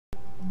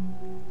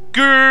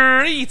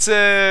Greetings,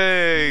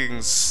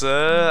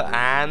 sir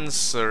and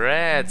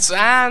sirettes,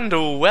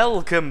 and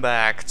welcome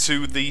back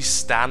to the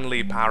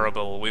Stanley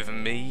Parable with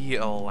me,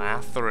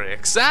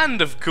 Lathrix, and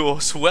of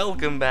course,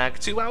 welcome back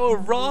to our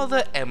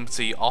rather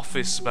empty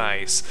office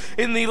space.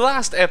 In the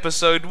last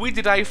episode, we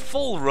did a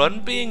full run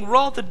being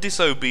rather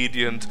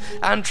disobedient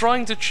and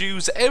trying to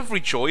choose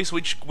every choice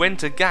which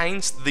went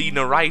against the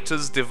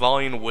narrator's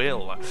divine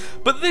will.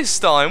 But this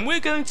time, we're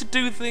going to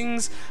do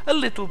things a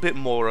little bit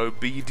more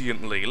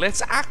obediently.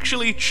 Let's actually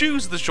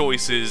choose the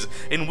choices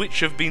in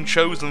which have been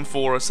chosen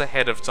for us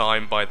ahead of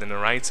time by the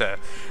narrator.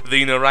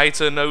 The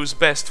narrator knows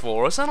best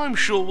for us, and I'm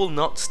sure will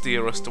not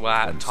steer us to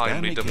our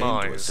timely demise.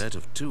 Stanley came to a set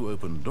of two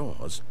open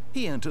doors.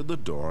 He entered the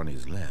door on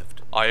his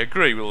left. I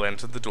agree, we'll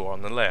enter the door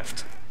on the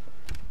left.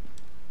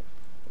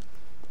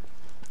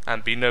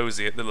 And be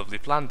nosy at the lovely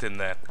plant in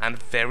there,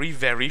 and very,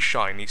 very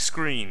shiny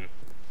screen.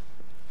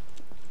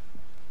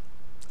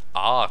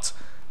 Art.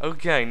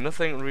 Okay,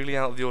 nothing really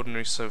out of the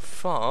ordinary so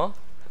far.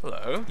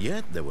 Hello.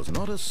 Yet there was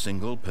not a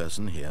single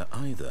person here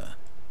either.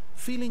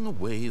 Feeling a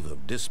wave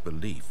of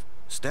disbelief,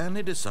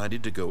 Stanley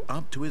decided to go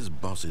up to his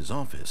boss's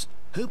office,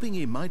 hoping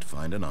he might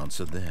find an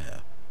answer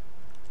there.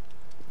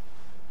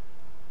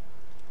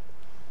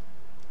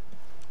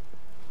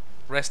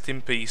 Rest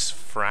in peace,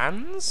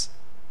 Franz?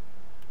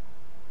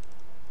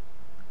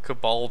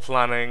 Cabal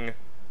planning.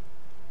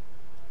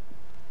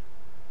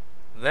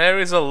 There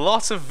is a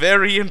lot of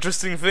very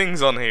interesting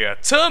things on here.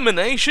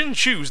 Termination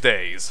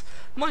Tuesdays.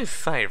 My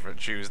favourite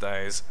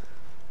Tuesdays.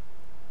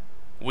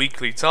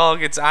 Weekly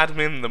targets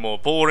admin, the more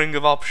boring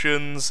of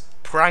options.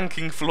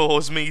 Pranking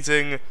floors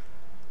meeting.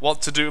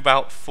 What to do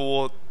about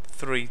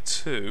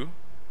 432.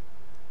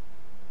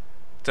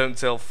 Don't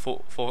tell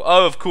 4...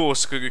 Oh, of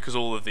course, because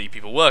all of the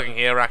people working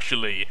here are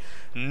actually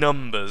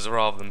numbers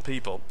rather than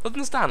people. Other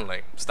than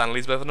Stanley.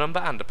 Stanley's both a number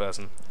and a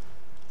person.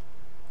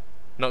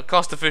 Not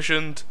cost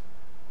efficient.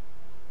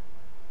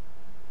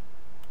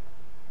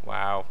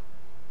 Wow.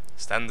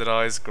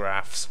 Standardized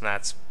graphs.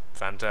 That's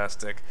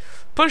fantastic.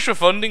 Push for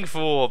funding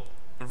for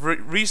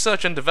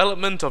research and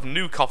development of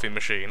new coffee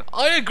machine.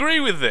 I agree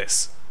with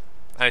this.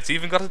 And it's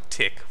even got a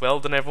tick. Well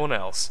done, everyone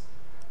else.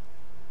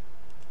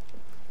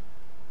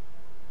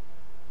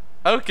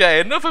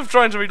 Okay, enough of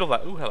trying to read all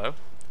that. Ooh, hello.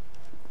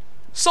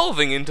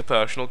 Solving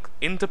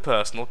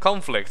interpersonal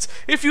conflicts.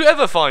 If you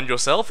ever find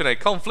yourself in a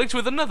conflict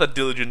with another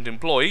diligent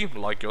employee,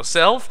 like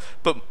yourself,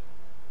 but...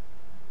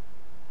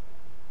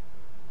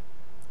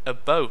 a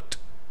boat.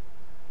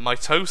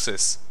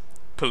 Mitosis.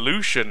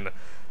 Pollution.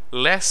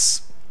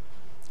 Less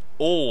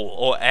all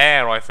or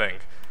air, I think.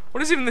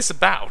 What is even this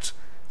about?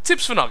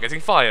 Tips for not getting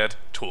fired.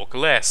 Talk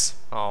less.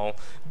 Oh.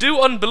 Do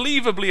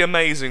unbelievably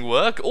amazing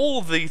work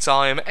all the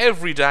time,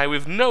 every day,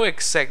 with no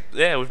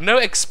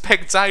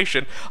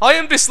expectation. I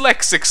am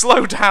dyslexic.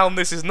 Slow down.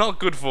 This is not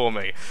good for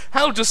me.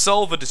 How to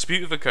solve a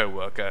dispute with a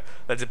co-worker.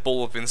 Let it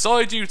ball up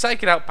inside you.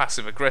 Take it out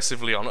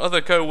passive-aggressively on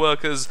other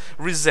co-workers.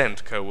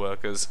 Resent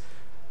co-workers.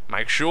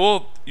 Make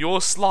sure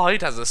your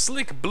slide has a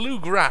slick blue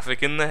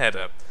graphic in the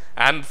header,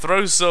 and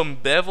throw some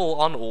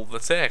bevel on all the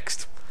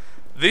text.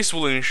 This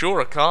will ensure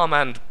a calm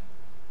and...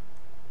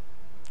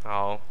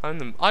 Oh,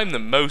 I'm the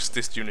most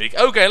disunique.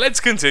 Okay,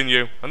 let's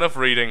continue. Enough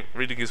reading.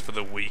 Reading is for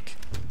the weak.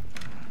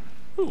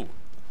 Ooh,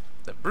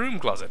 the broom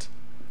closet.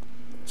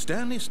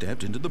 Stanley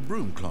stepped into the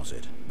broom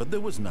closet, but there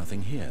was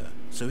nothing here,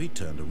 so he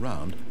turned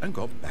around and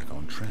got back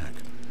on track.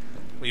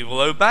 We will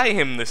obey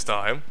him this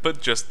time,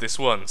 but just this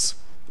once.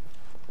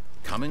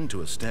 Coming to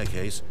a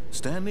staircase,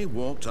 Stanley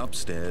walked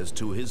upstairs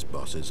to his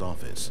boss's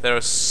office. There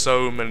are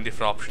so many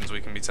different options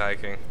we can be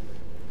taking.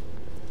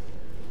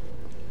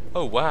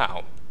 Oh,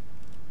 wow.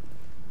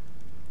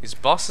 His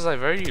boss has a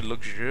very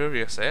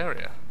luxurious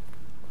area.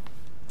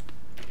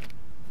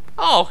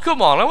 Oh,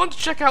 come on, I want to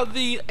check out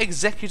the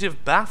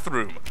executive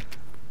bathroom.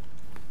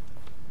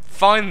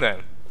 Fine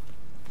then.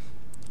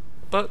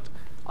 But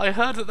I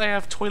heard that they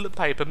have toilet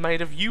paper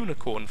made of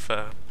unicorn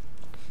fur.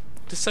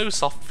 It is so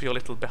soft for your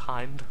little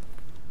behind.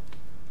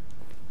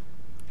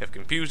 We have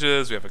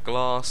computers, we have a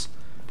glass,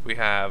 we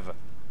have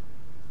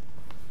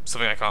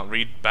something I can't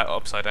read,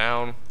 upside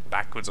down,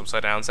 backwards,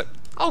 upside down. So,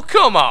 oh,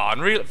 come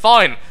on!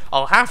 Fine,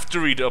 I'll have to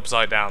read it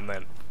upside down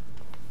then.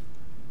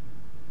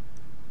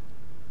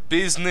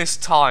 Business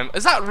time.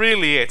 Is that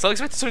really it? I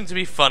expected something to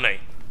be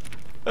funny.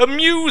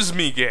 Amuse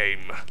me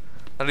game.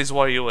 That is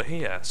why you are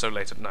here so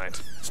late at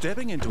night.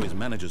 Stepping into his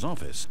manager's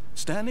office,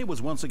 Stanley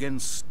was once again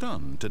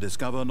stunned to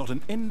discover not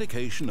an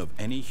indication of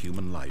any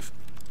human life.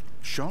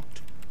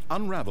 Shocked,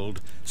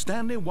 unraveled,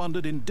 Stanley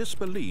wondered in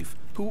disbelief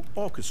who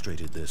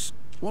orchestrated this.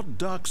 What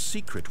dark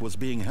secret was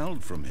being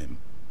held from him?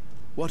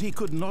 What he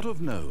could not have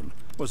known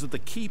was that the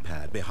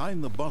keypad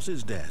behind the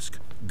boss's desk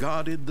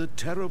guarded the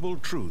terrible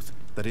truth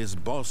that his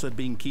boss had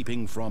been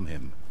keeping from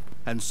him.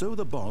 And so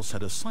the boss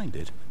had assigned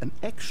it an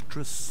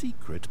extra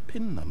secret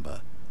PIN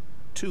number.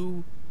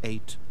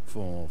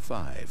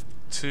 2845.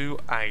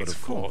 2845. But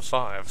of course,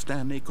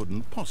 Stanley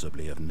couldn't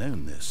possibly have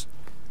known this.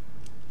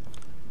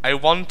 I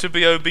want to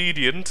be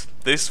obedient.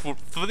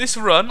 For this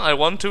run, I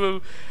want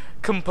to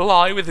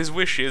comply with his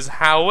wishes.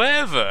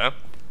 However,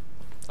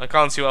 I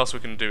can't see what else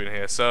we can do in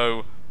here,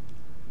 so...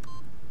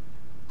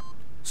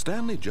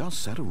 Stanley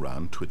just sat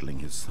around twiddling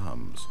his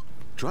thumbs.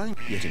 Trying,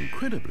 yet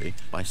incredibly,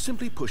 by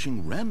simply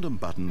pushing random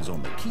buttons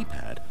on the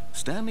keypad,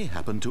 Stanley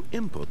happened to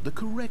input the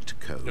correct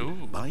code.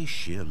 Ooh. By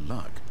sheer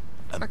luck.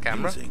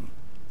 camera. Amazing.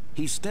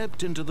 He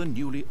stepped into the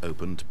newly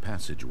opened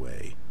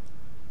passageway.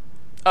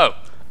 Oh.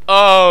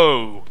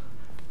 Oh!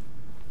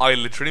 I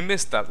literally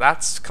missed that.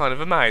 That's kind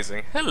of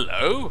amazing.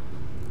 Hello!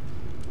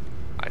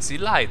 I see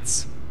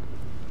lights.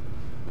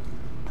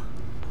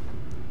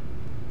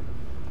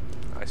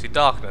 I see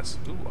darkness.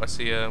 Ooh, I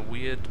see a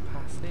weird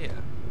path here.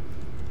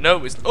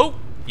 No, it's... Oh!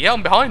 Yeah,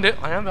 I'm behind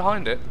it. I am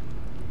behind it.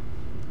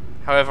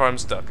 However, I'm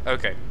stuck.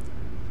 Okay.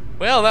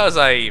 Well, that was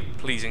a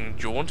pleasing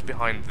jaunt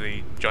behind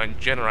the giant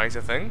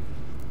generator thing.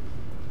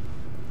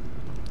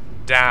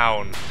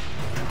 Down.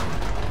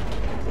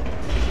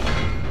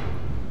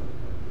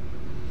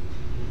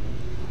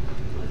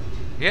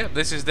 Yep,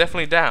 this is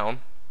definitely down.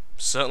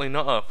 Certainly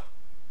not up.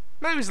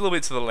 Maybe it's a little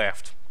bit to the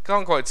left.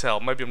 Can't quite tell.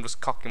 Maybe I'm just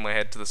cocking my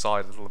head to the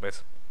side a little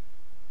bit.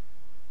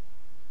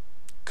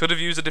 Could have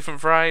used a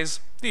different phrase.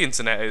 The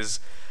internet is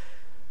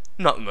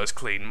not the most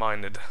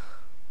clean-minded.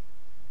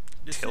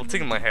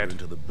 Tilting my head.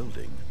 Into the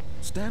building,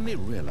 Stanley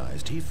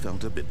realized he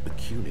felt a bit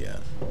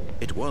peculiar.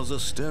 It was a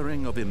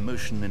stirring of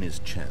emotion in his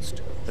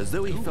chest, as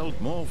though he felt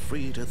more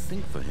free to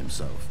think for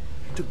himself,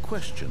 to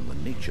question the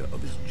nature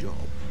of his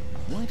job.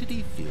 Why did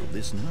he feel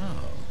this now,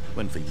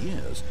 when for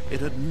years it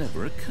had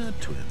never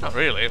occurred to him? Not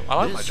really.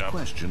 I like my job. This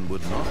question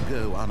would not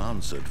go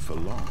unanswered for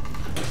long.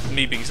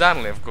 Me being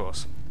Stanley, of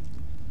course.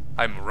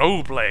 I'm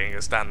role-playing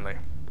as Stanley.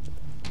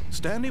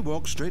 Stanley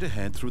walked straight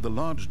ahead through the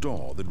large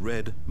door that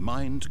read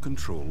Mind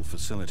Control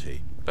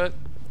Facility. But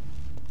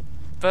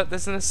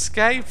there's an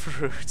escape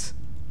route.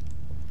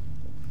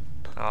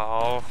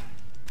 Oh.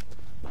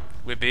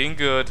 We're being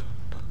good.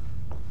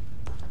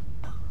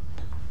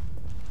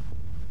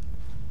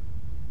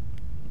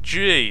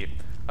 Gee,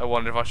 I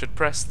wonder if I should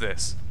press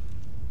this.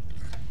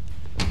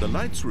 The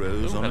lights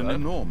rose on an hello.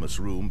 enormous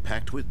room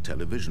packed with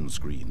television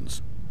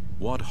screens.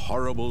 What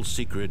horrible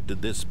secret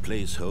did this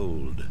place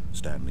hold?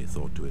 Stanley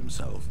thought to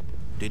himself.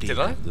 Did he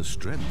have the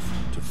strength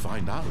to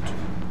find out?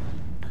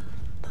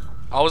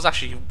 I was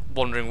actually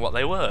wondering what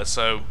they were,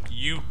 so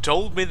you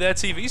told me they're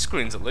TV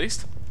screens at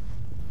least.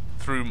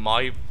 Through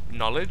my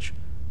knowledge.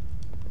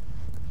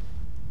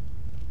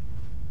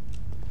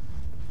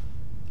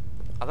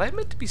 Are they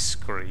meant to be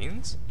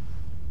screens?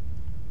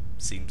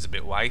 Seems a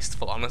bit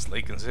wasteful,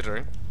 honestly,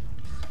 considering.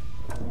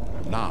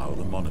 Now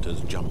the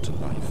monitors jumped to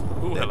life,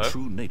 Ooh, their hello.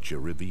 true nature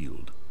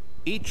revealed.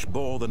 Each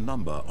bore the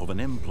number of an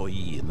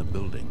employee in the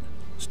building,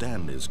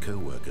 Stanley's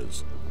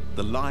co-workers.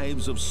 The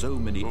lives of so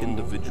many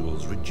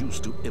individuals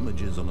reduced to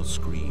images on a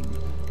screen,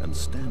 and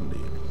Stanley,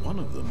 one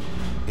of them,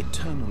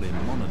 eternally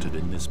monitored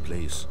in this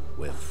place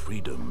where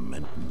freedom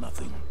meant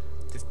nothing.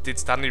 Did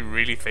Stanley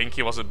really think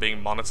he wasn't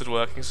being monitored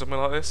working something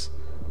like this?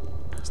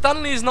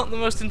 Stanley is not the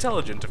most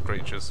intelligent of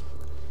creatures.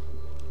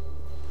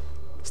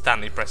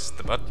 Stanley presses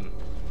the button.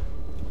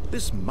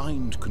 This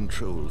mind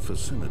control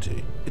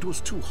facility, it was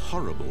too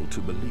horrible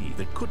to believe.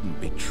 It couldn't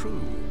be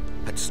true.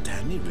 Had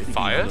Stanley really been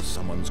under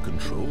someone's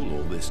control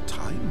all this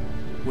time?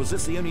 Was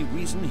this the only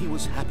reason he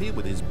was happy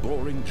with his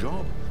boring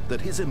job?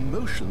 That his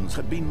emotions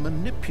had been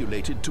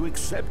manipulated to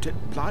accept it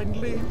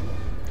blindly?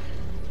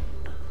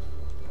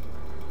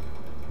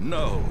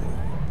 No.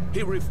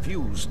 He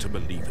refused to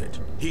believe it.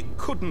 He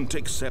couldn't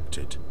accept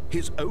it.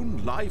 His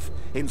own life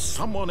in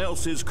someone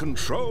else's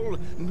control?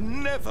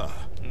 Never.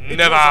 It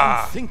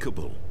was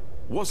unthinkable.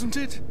 Wasn't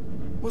it?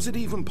 Was it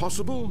even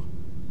possible?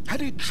 Had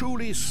he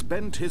truly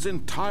spent his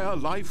entire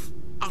life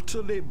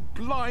utterly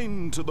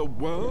blind to the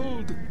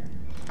world?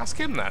 Ask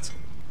him that.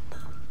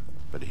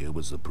 But here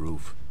was the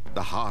proof.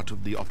 The heart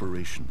of the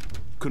operation.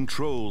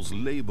 Controls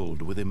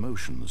labeled with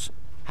emotions.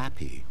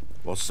 Happy,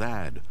 or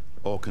sad,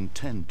 or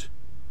content.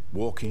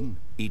 Walking,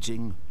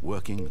 eating,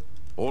 working.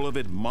 All of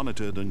it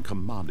monitored and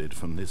commanded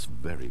from this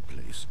very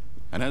place.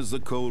 And as the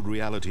cold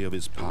reality of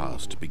his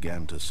past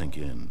began to sink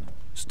in,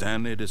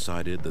 Stanley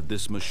decided that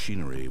this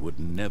machinery would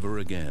never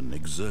again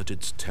exert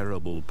its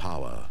terrible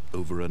power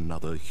over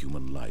another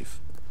human life.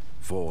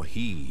 For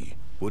he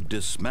would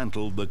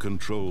dismantle the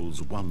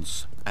controls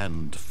once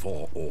and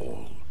for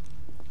all.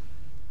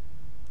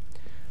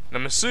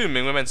 I'm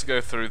assuming we're meant to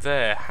go through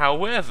there.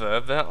 However,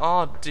 there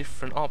are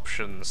different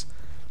options.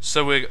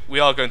 So we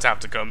are going to have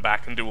to come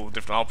back and do all the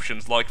different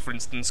options, like for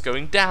instance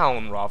going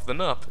down rather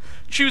than up,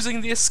 choosing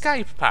the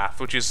escape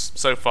path, which is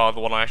so far the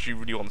one I actually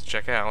really want to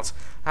check out,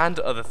 and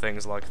other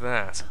things like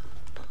that.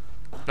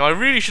 Now I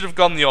really should have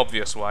gone the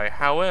obvious way,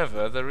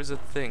 however there is a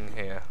thing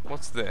here.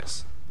 What's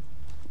this?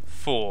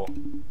 4.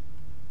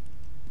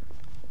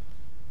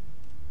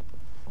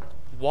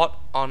 What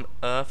on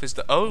earth is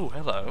the... Oh,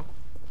 hello.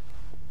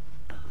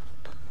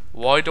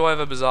 Why do I have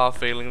a bizarre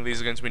feeling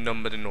these are going to be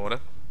numbered in order?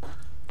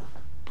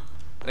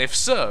 And if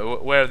so,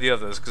 where are the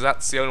others? Because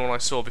that's the only one I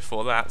saw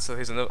before that. So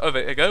here's another. Oh,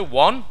 there you go.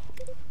 1.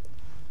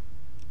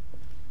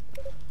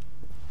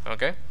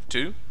 Okay.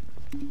 2.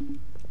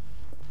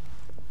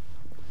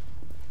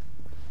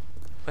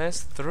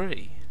 Where's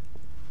 3?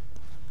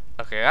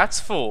 Okay, that's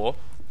 4.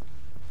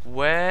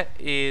 Where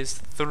is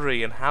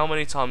 3, and how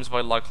many times have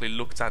I likely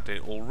looked at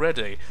it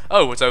already?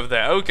 Oh, it's over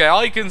there. Okay,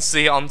 I can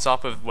see it on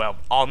top of, well,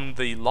 on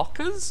the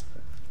lockers?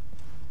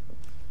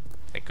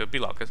 It could be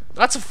lockers.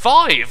 That's a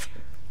 5!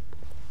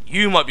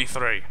 You might be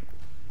 3.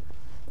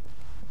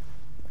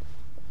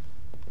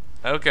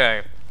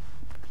 Okay.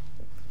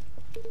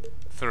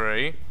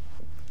 3.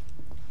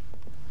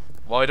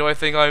 Why do I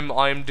think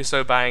I'm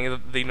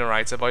disobeying the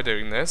narrator by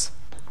doing this?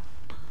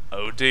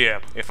 Oh dear.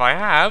 If I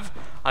have,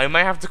 I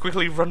may have to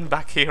quickly run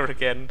back here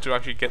again to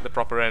actually get the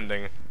proper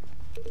ending.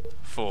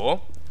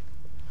 4.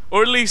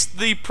 Or at least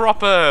the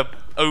proper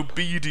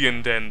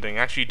obedient ending,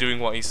 actually doing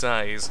what he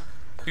says.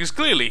 Because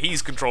clearly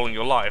he's controlling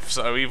your life,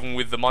 so even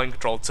with the mind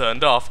control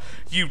turned off,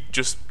 you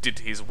just did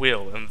his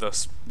will and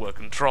thus were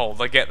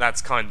controlled. I get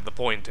that's kind of the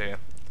point here.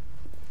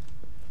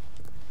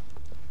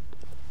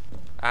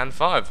 And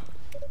 5.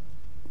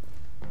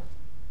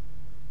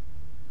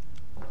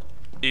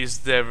 Is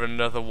there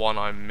another one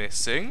I'm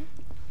missing?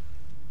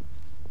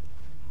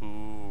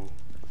 Ooh.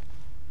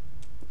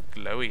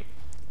 Glowy.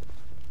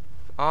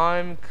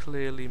 I'm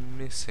clearly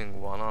missing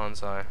one,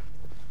 aren't I?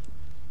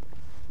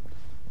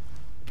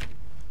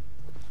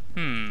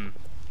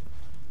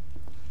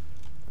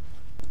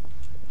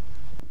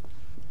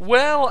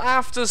 Well,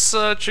 after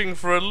searching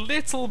for a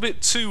little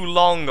bit too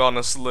long,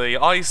 honestly,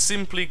 I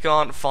simply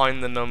can't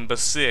find the number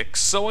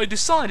 6, so I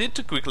decided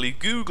to quickly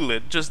Google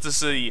it just to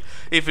see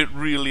if it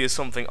really is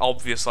something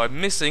obvious I'm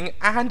missing,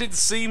 and it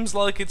seems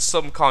like it's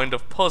some kind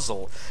of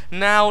puzzle.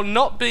 Now,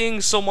 not being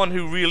someone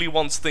who really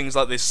wants things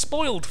like this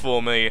spoiled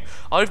for me,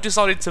 I've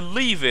decided to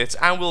leave it,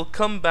 and we'll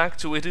come back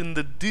to it in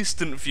the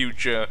distant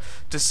future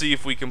to see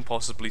if we can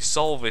possibly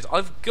solve it.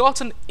 I've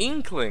got an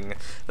inkling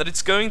that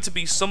it's going to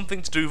be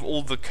something to do with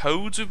all the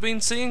codes we've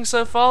been seeing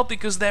so far,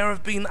 because there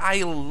have been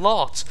a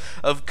lot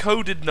of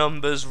coded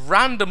numbers,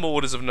 random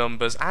orders of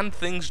numbers, and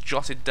things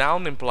jotted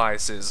down in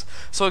places,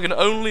 so I can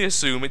only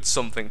assume it's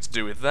something to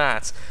do with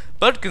that.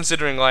 But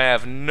considering I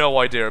have no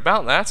idea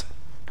about that,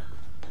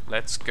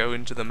 let's go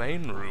into the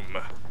main room.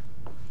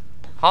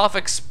 Half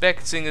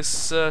expecting a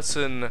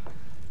certain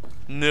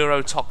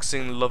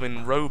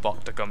neurotoxin-loving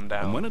robot to come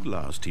down. And when at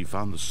last he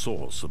found the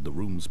source of the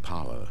room's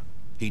power,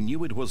 he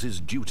knew it was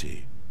his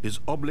duty, his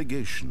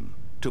obligation,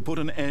 to put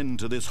an end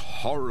to this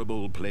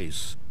horrible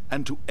place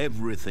and to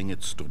everything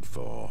it stood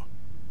for.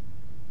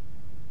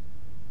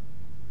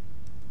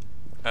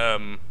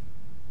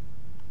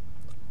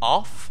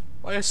 Off,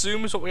 I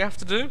assume, is what we have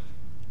to do?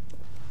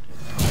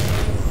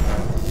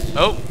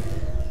 Oh!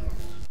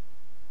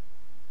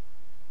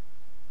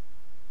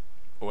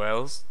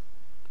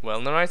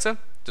 Well, narrator?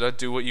 Did I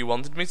do what you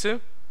wanted me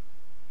to?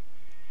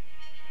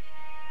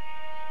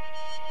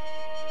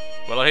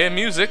 Well, I hear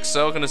music,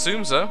 so I can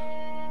assume so.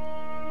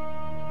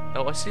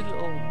 Oh, I see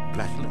little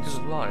flickers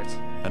of light.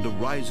 And a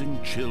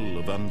rising chill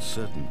of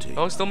uncertainty.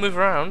 Oh, I still move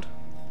around.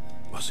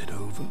 Was it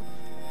over?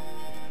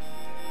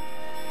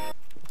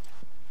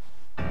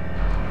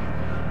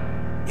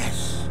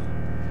 Yes.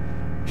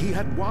 He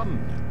had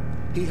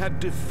won. He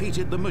had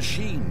defeated the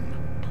machine.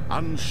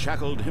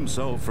 Unshackled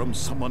himself from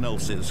someone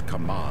else's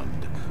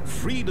command.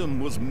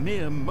 Freedom was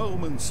mere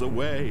moments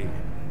away.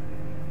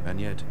 And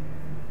yet,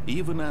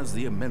 even as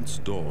the immense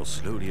door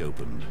slowly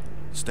opened,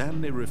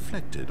 Stanley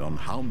reflected on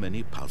how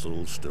many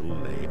puzzles still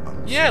lay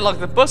unsolved. Yeah, like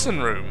the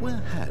button room. Where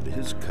had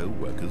his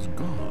co-workers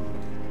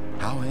gone?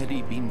 How had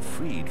he been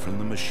freed from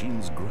the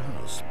machine's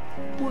grasp?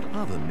 What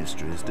other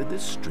mysteries did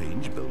this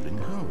strange building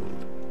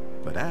hold?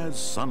 But as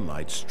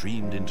sunlight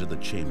streamed into the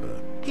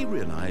chamber, he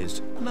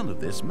realized none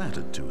of this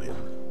mattered to him.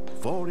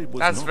 For it was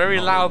That's not very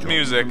loud knowledge or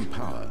music. even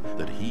power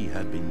that he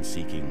had been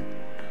seeking,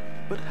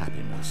 but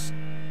happiness.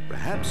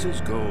 Perhaps his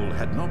goal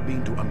had not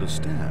been to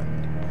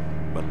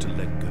understand, but to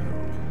let go.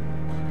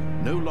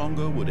 No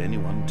longer would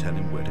anyone tell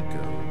him where to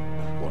go,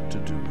 what to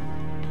do,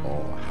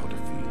 or how to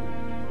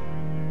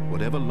feel.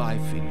 Whatever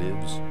life he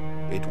lives,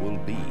 it will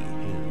be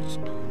his.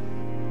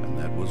 And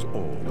that was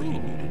all he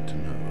needed to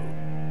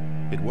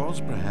know. It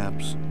was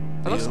perhaps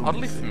That looks the only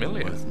oddly thing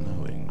familiar. worth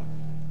knowing.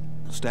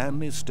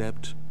 Stanley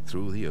stepped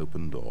through the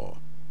open door.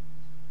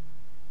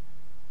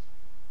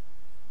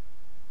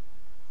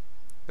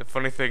 The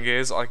funny thing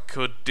is, I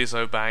could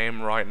disobey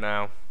him right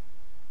now.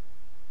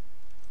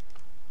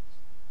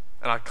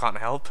 And I can't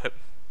help it.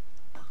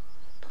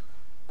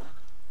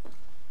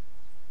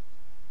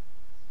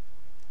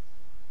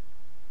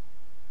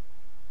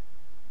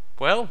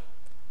 Well,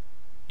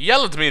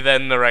 yell at me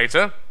then,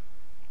 narrator.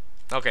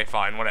 Okay,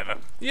 fine, whatever.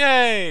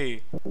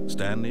 Yay!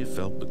 Stanley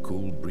felt the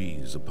cool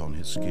breeze upon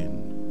his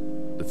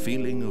skin, the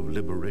feeling of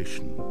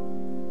liberation,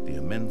 the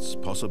immense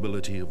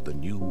possibility of the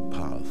new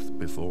path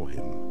before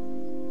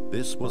him.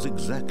 This was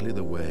exactly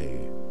the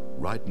way,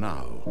 right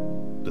now,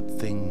 that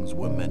things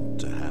were meant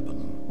to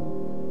happen.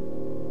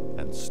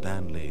 And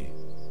Stanley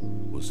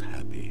was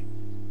happy.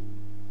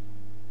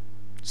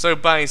 So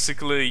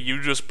basically,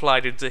 you just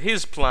played into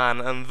his plan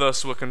and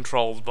thus were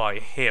controlled by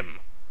him.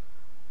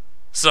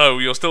 So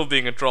you're still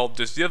being controlled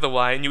just the other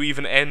way, and you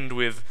even end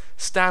with,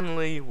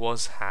 Stanley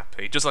was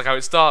happy. Just like how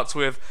it starts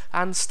with,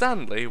 and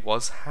Stanley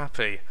was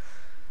happy.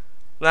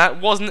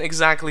 That wasn't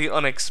exactly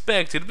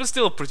unexpected, but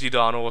still pretty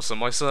darn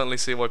awesome. I certainly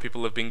see why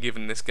people have been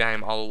giving this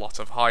game a lot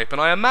of hype,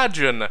 and I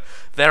imagine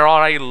there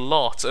are a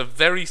lot of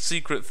very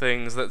secret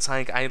things that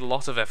take a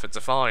lot of effort to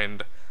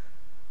find.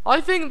 I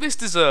think this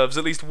deserves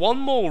at least one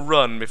more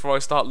run before I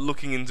start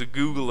looking into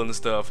Google and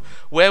stuff,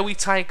 where we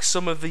take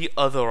some of the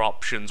other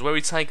options, where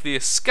we take the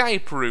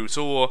escape route,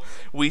 or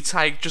we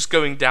take just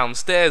going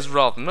downstairs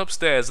rather than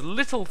upstairs,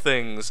 little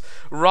things,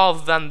 rather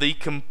than the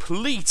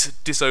complete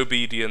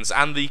disobedience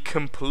and the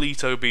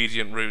complete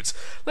obedient route.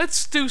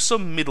 Let's do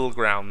some middle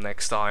ground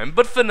next time,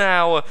 but for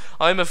now,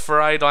 I'm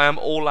afraid I am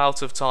all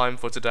out of time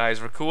for today's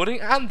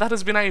recording, and that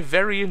has been a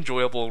very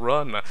enjoyable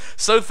run.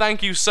 So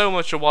thank you so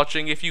much for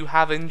watching. If you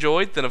have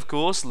enjoyed, then of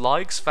course,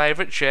 likes,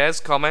 favourites, shares,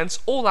 comments,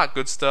 all that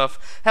good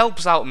stuff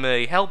helps out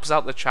me, helps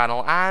out the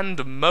channel,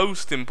 and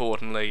most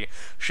importantly,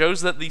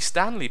 shows that the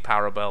Stanley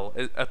Parable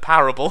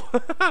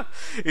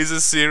is a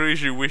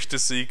series you wish to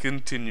see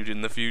continued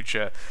in the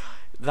future.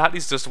 That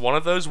is just one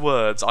of those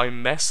words I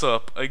mess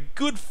up a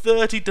good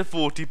 30 to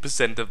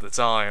 40% of the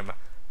time.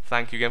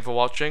 Thank you again for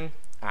watching,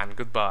 and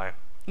goodbye.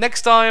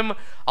 Next time,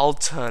 I'll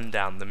turn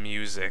down the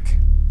music.